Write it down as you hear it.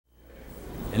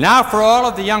And now for all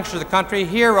of the youngsters of the country,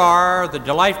 here are the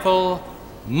delightful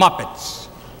Muppets.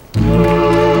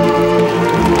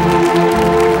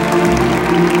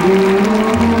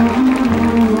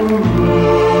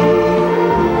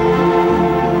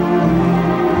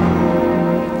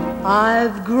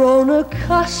 I've grown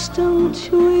accustomed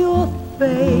to your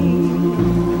face.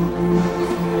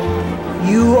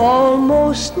 You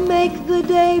almost make the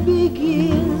day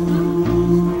begin.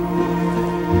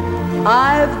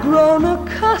 I've grown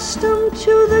accustomed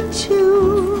to the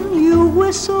tune you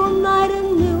whistle night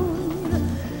and noon.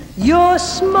 Your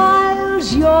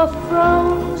smiles, your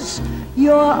frowns,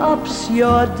 your ups,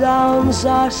 your downs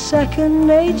are second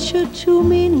nature to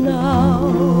me now.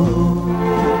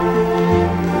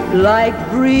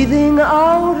 Like breathing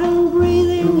out and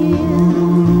breathing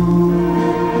in.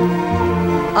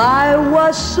 I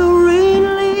was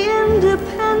serenely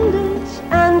independent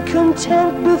and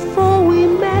content before we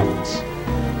met.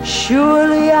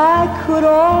 Surely I could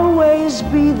always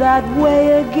be that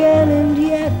way again, and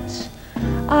yet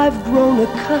I've grown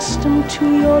accustomed to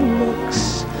your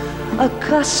looks,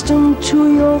 accustomed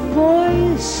to your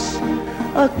voice,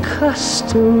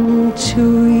 accustomed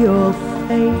to your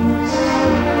face.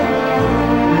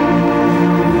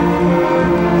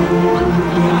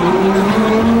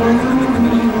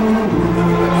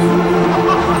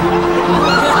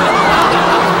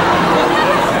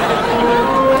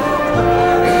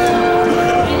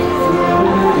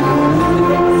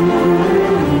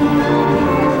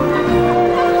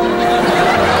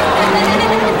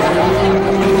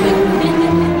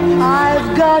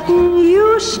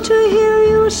 Used to hear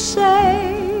you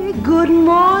say good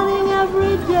morning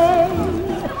every day.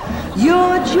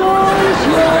 Your joys,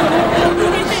 your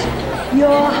lows,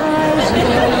 your highs,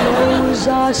 your lows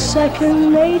are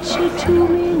second nature to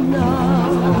me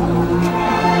now.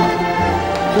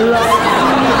 Like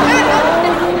breathing out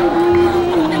and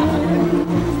breathing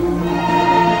in.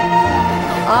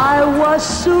 I was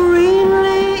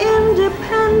serenely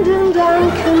independent and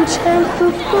content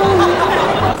before.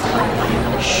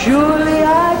 Surely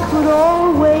I could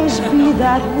always be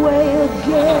that way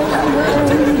again,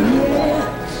 and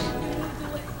yet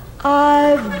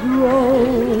I've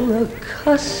grown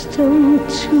accustomed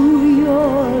to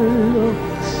your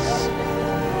looks,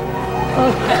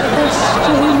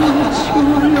 accustomed to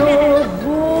your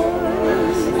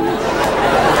voice,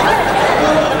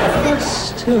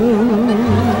 accustomed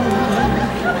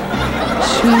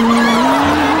to your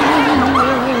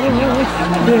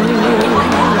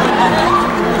face.